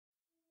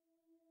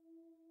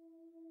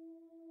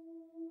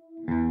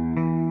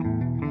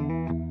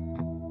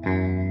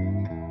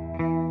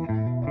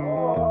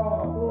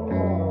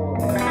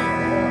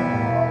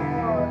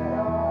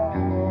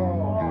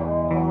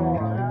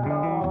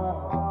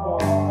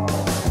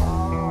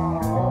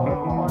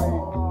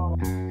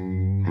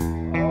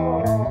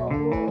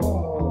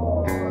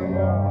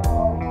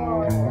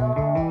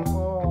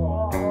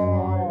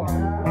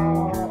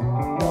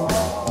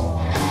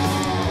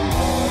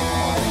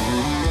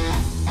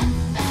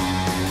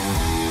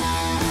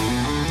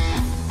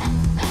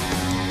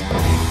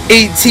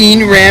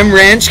18 Ram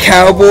Ranch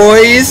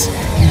Cowboys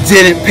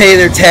didn't pay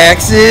their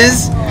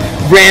taxes.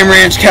 Ram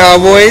Ranch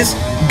Cowboys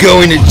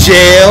going to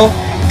jail.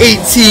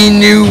 18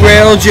 new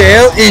rail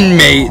jail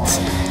inmates.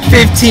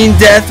 15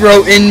 death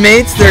row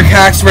inmates, their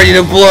cocks ready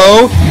to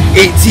blow.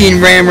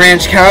 18 Ram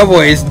Ranch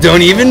Cowboys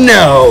don't even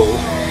know.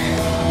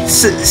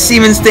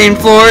 Semen stained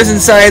floors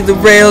inside the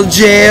rail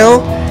jail.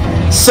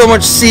 So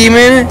much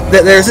semen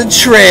that there's a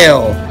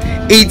trail.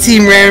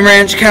 18 Ram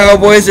Ranch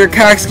Cowboys, their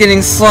cocks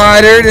getting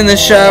slaughtered in the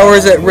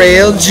showers at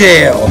rail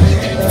jail.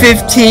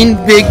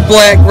 15 big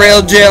black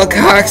rail jail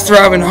cocks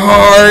throbbing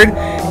hard.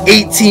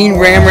 18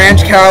 Ram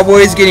Ranch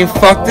Cowboys getting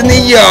fucked in the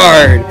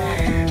yard.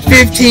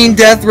 15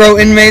 death row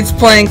inmates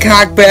playing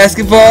cock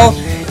basketball.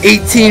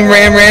 18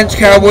 Ram Ranch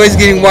Cowboys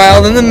getting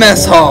wild in the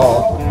mess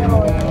hall.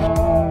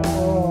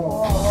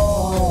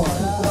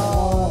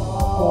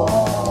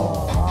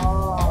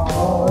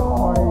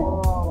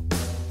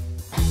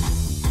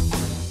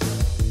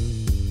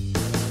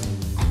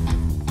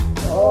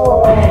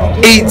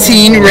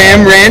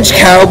 Ram Ranch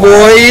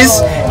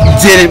Cowboys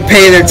didn't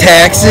pay their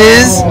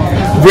taxes.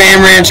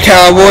 Ram Ranch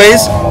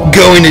Cowboys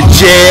going to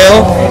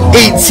jail.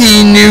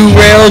 18 new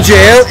rail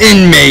jail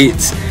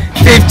inmates.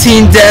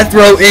 15 death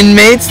row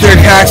inmates, their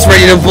cocks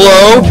ready to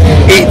blow.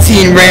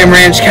 18 Ram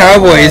Ranch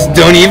Cowboys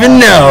don't even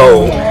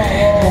know.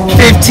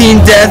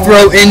 15 death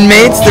row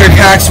inmates, their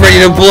cocks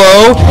ready to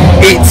blow.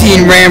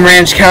 18 Ram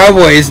Ranch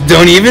Cowboys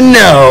don't even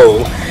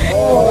know.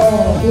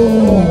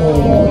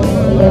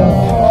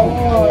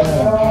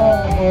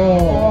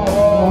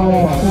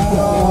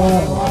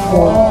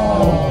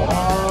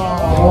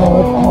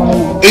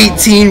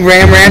 18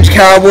 Ram Ranch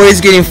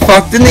Cowboys getting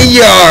fucked in the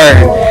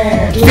yard.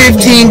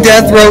 15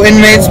 death row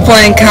inmates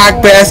playing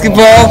cock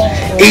basketball.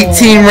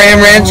 18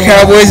 Ram Ranch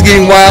Cowboys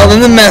getting wild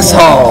in the mess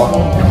hall.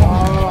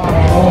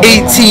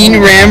 18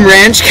 Ram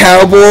Ranch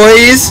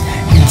Cowboys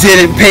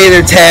didn't pay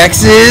their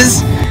taxes.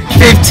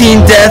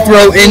 15 death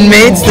row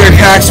inmates, their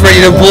cocks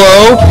ready to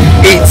blow.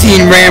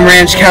 18 Ram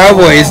Ranch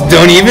Cowboys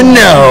don't even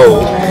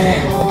know.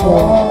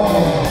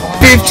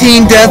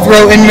 15 death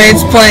row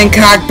inmates playing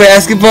cock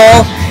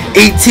basketball.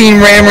 18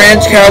 Ram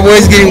Ranch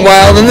Cowboys getting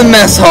wild in the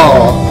mess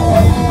hall.